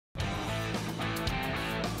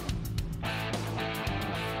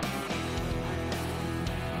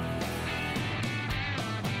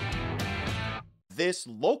This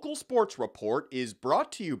local sports report is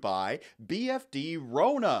brought to you by BFD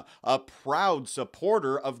Rona, a proud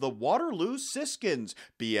supporter of the Waterloo Siskins.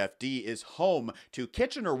 BFD is home to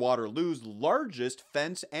Kitchener-Waterloo's largest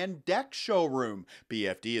fence and deck showroom.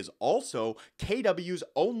 BFD is also KW's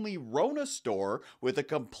only Rona store with a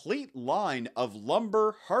complete line of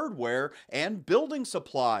lumber, hardware, and building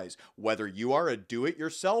supplies. Whether you are a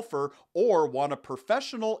do-it-yourselfer or want a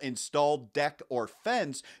professional installed deck or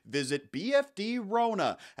fence, visit BFD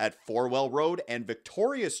Rona at Forwell Road and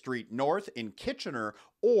Victoria Street North in Kitchener,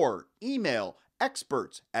 or email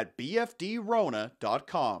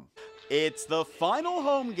experts@bfdrona.com. It's the final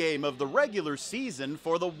home game of the regular season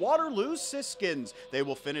for the Waterloo Siskins. They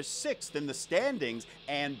will finish 6th in the standings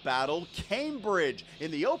and battle Cambridge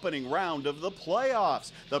in the opening round of the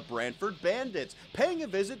playoffs. The Brantford Bandits paying a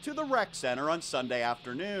visit to the rec center on Sunday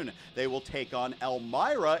afternoon. They will take on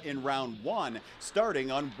Elmira in round 1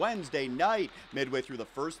 starting on Wednesday night. Midway through the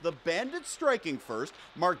first, the Bandits striking first.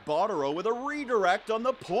 Mark Botterill with a redirect on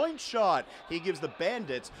the point shot. He gives the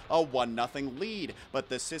Bandits a 1-0 lead, but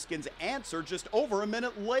the Siskins answer just over a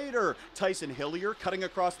minute later. Tyson Hillier cutting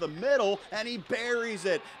across the middle, and he buries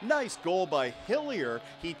it. Nice goal by Hillier.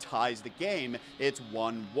 He ties the game. It's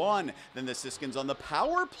 1-1. Then the Siskins on the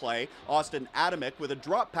power play. Austin Adamick with a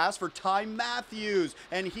drop pass for Ty Matthews,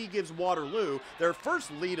 and he gives Waterloo their first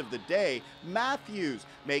lead of the day. Matthews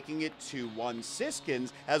making it 2-1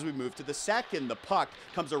 Siskins. As we move to the second, the puck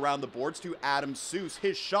comes around the boards to Adam Seuss.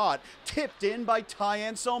 His shot tipped in by Ty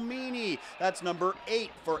Anselmini. That's number 8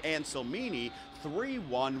 for Anselmini.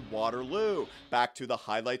 3-1 Waterloo. Back to the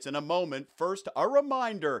highlights in a moment. First, a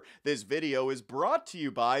reminder, this video is brought to you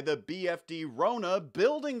by the BFD Rona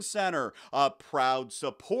Building Center, a proud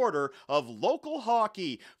supporter of local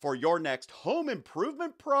hockey. For your next home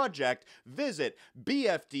improvement project, visit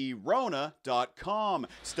bfdrona.com.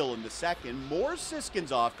 Still in the second, more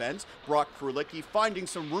Siskins offense. Brock Krulicki finding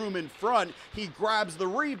some room in front. He grabs the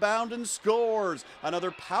rebound and scores. Another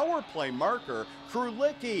power play marker.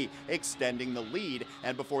 Krulicki extending the lead,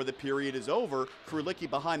 and before the period is over, Krulicki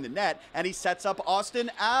behind the net, and he sets up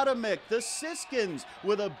Austin Adamick. The Siskins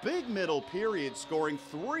with a big middle period, scoring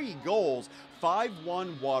 3 goals.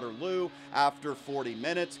 5-1 Waterloo after 40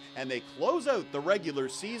 minutes, and they close out the regular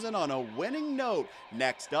season on a winning note.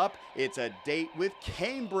 Next up, it's a date with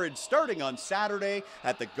Cambridge starting on Saturday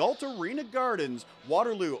at the Galt Arena Gardens.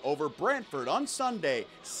 Waterloo over Brantford on Sunday.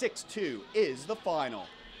 6-2 is the final.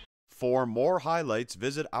 For more highlights,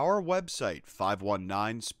 visit our website,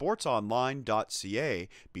 519sportsonline.ca.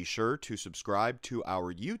 Be sure to subscribe to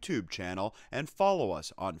our YouTube channel and follow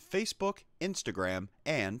us on Facebook, Instagram,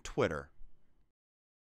 and Twitter.